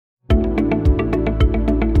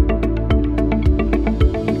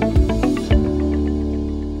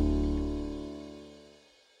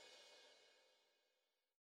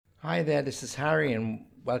Hi there, this is Harry, and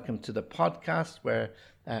welcome to the podcast where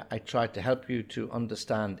I try to help you to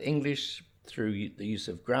understand English through the use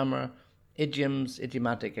of grammar, idioms,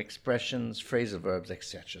 idiomatic expressions, phrasal verbs,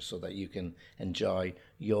 etc., so that you can enjoy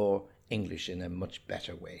your English in a much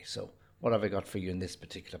better way. So, what have I got for you in this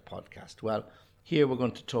particular podcast? Well, here we're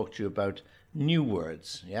going to talk to you about new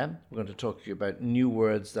words. Yeah, we're going to talk to you about new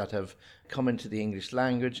words that have come into the English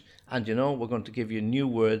language, and we're going to give you new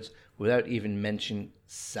words without even mentioning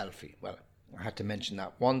selfie. Well, I had to mention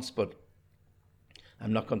that once, but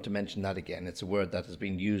I'm not going to mention that again. It's a word that has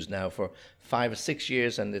been used now for 5 or 6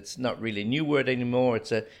 years, and it's not really a new word anymore.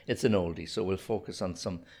 It's an oldie. So we'll focus on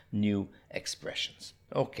some new expressions.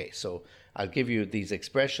 Okay, so I'll give you these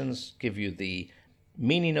expressions, give you the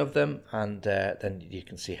meaning of them, and then you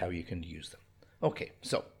can see how you can use them. Okay,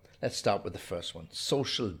 so let's start with the first one,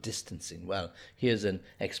 social distancing. Well, here's an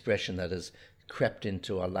expression that has crept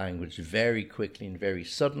into our language very quickly and very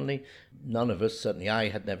suddenly. None of us, certainly I,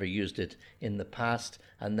 had never used it in the past,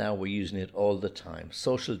 and now we're using it all the time.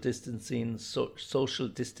 Social distancing, social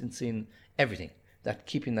distancing, everything. That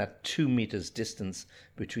keeping that 2 meters distance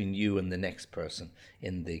between you and the next person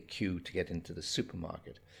in the queue to get into the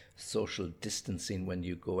supermarket. Social distancing when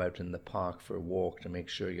you go out in the park for a walk to make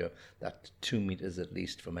sure you're that 2 meters at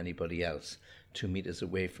least from anybody else, 2 meters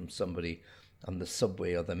away from somebody on the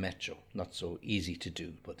subway or the metro. Not so easy to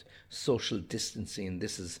do, but social distancing,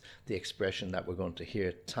 this is the expression that we're going to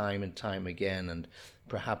hear time and time again, and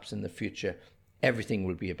perhaps in the future everything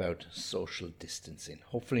will be about social distancing.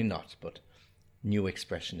 Hopefully not, but new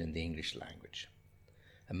expression in the English language.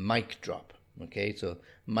 A mic drop. Okay, so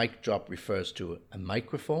mic drop refers to a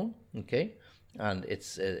microphone, okay, and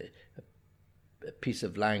it's a piece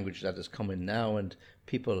of language that is coming now, and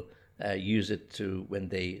people use it to when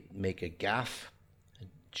they make a gaffe,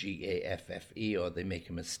 Gaffe, or they make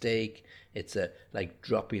a mistake. It's like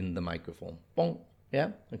dropping the microphone. Boom. Yeah.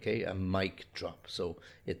 Okay. A mic drop. So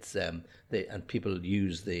it's and people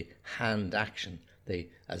use the hand action. They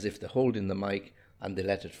as if they're holding the mic and they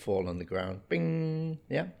let it fall on the ground. Bing.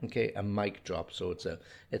 Yeah. Okay. A mic drop. So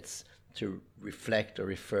it's to reflect or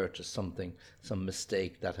refer to something, some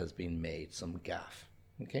mistake that has been made, some gaffe.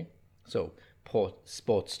 Okay. So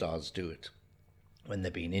sports stars do it when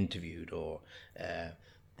they're being interviewed, or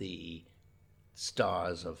the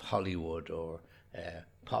stars of Hollywood, or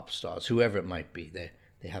pop stars, whoever it might be.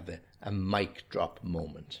 They have a mic drop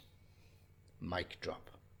moment. Mic drop.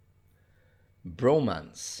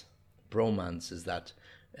 Bromance. Bromance is that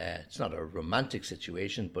it's not a romantic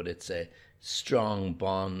situation, but it's a strong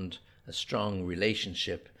bond, a strong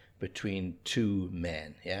relationship between two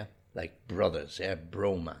men, yeah? Like brothers, yeah?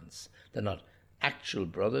 Bromance. They're not actual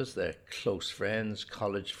brothers, they're close friends,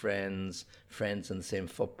 college friends, friends in the same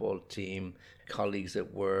football team, colleagues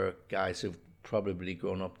at work, guys who've probably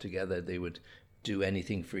grown up together. They would do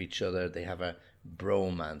anything for each other. They have a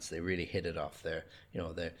bromance. They really hit it off. They're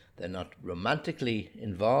not romantically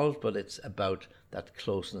involved, but it's about that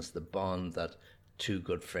closeness, the bond that two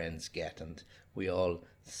good friends get, and we all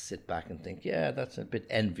sit back and think, yeah, that's a bit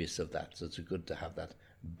envious of that. So it's good to have that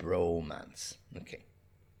bromance. Okay,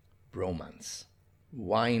 bromance.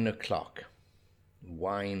 Wine o'clock.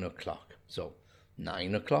 Wine o'clock. So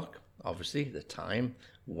 9 o'clock, obviously the time.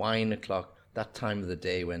 Wine o'clock, that time of the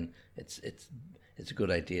day when it's a good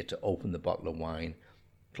idea to open the bottle of wine,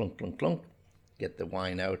 clunk, clunk, clunk, get the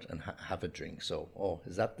wine out and have a drink. So,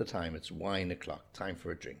 is that the time? It's wine o'clock, time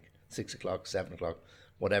for a drink. 6 o'clock, 7 o'clock,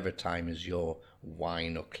 whatever time is your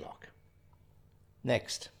wine o'clock.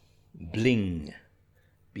 Next, bling.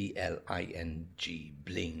 B-L-I-N-G,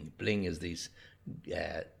 bling. Bling is these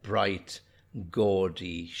bright,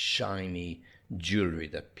 gaudy, shiny jewelry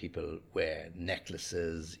that people wear.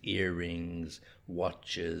 Necklaces, earrings,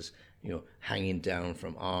 watches, hanging down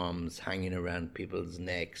from arms, hanging around people's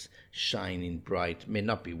necks, shining bright. May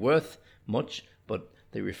not be worth much, but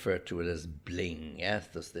they refer to it as bling. Yes,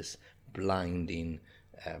 there's this blinding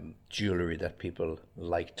jewelry that people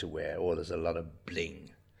like to wear. Oh, there's a lot of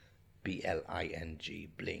bling. B-L-I-N-G,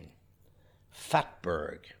 bling.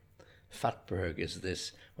 Fatberg. Fatberg is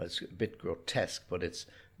this, well, it's a bit grotesque, but it's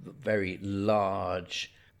very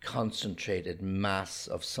large, concentrated mass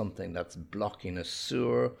of something that's blocking a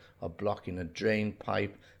sewer or blocking a drain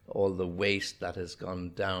pipe, all the waste that has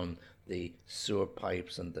gone down the sewer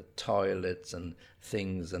pipes and the toilets and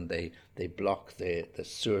things, and they block the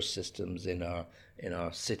sewer systems in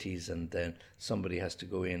our cities, and then somebody has to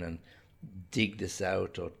go in and dig this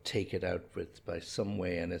out or take it out by some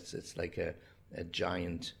way, and it's like a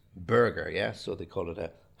giant burger, yeah. So they call it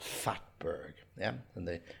a fatberg, yeah. And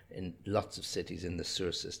they in lots of cities in the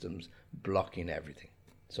sewer systems blocking everything.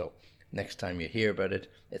 So next time you hear about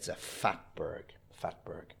it, it's a fatberg.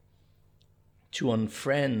 Fatberg. To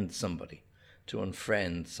unfriend somebody. To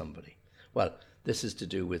unfriend somebody. Well, this is to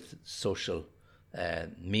do with social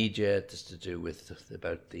media. This is to do with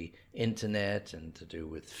about the internet and to do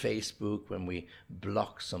with Facebook. When we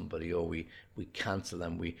block somebody or we cancel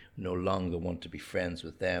them, we no longer want to be friends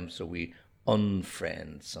with them, so we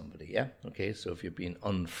unfriend somebody. Yeah, okay, so if you're being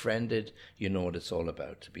unfriended, you know what it's all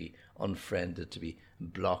about. To be unfriended, to be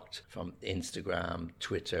blocked from Instagram,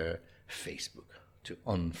 Twitter, Facebook. To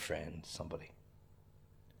unfriend somebody.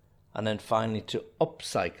 And then finally, to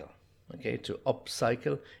upcycle. Okay, to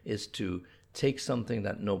upcycle is to take something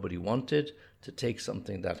that nobody wanted, to take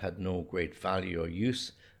something that had no great value or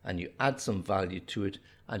use, and you add some value to it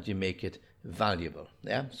and you make it valuable.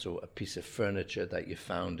 Yeah, so a piece of furniture that you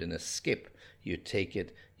found in a skip, you take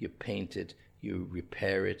it, you paint it, you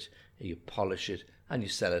repair it, you polish it, and you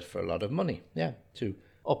sell it for a lot of money. Yeah, to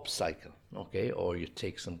upcycle. Okay, or you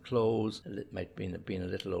take some clothes, it might be a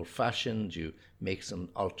little old-fashioned, you make some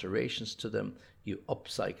alterations to them, you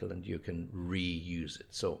upcycle and you can reuse it.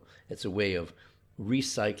 So it's a way of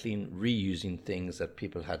recycling, reusing things that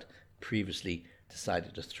people had previously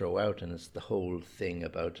decided to throw out, and it's the whole thing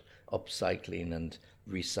about upcycling and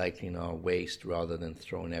recycling our waste rather than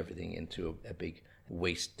throwing everything into a big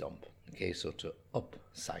waste dump. Okay, so to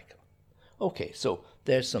upcycle. Okay, so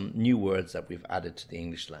there's some new words that we've added to the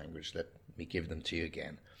English language. Let me give them to you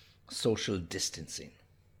again. Social distancing,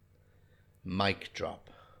 mic drop,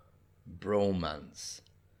 bromance,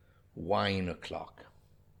 wine o'clock,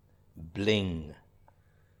 bling,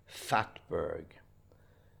 fatberg,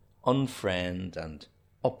 unfriend, and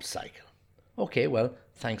upcycle. Okay, well,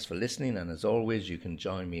 thanks for listening, and as always, you can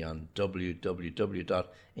join me on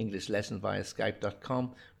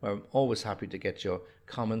www.englishlessonviaskype.com, where I'm always happy to get your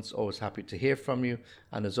comments, always happy to hear from you.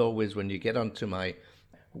 And as always, when you get onto my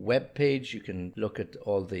web page, you can look at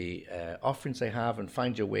all the offerings I have and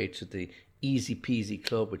find your way to the Easy Peasy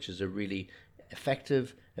Club, which is a really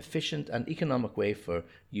effective, efficient, and economic way for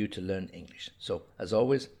you to learn English. So, as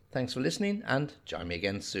always, thanks for listening, and join me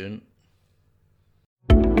again soon.